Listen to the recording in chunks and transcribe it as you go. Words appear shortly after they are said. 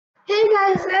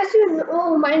guys, as you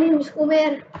know, my name is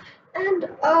Umer, and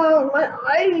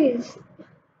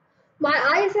my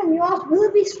eyes and yours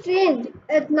will be strained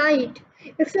at night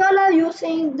if you all are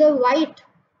using the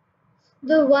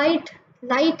white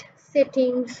light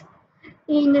settings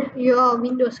in your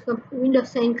Windows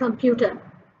 10 computer.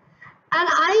 And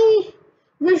I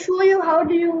will show you how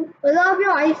do you allow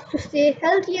your eyes to stay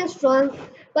healthy and strong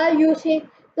by using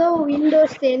the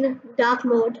Windows 10 dark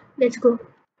mode. Let's go.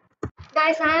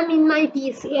 Guys, I am in my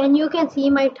PC and you can see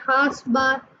my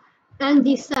taskbar and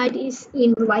this side is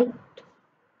in white.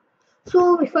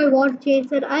 So if I want to change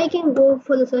that, I can go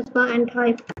for the search bar and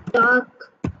type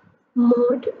dark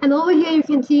mode. And over here you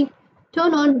can see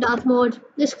turn on dark mode.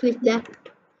 Just click that.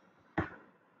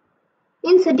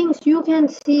 In settings you can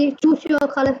see choose your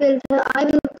color filter. I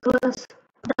will choose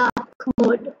dark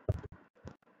mode.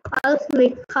 I'll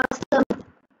click custom.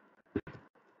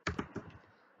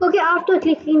 Okay, after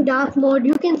clicking dark mode,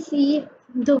 you can see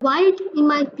the white in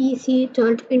my PC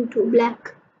turned into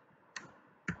black.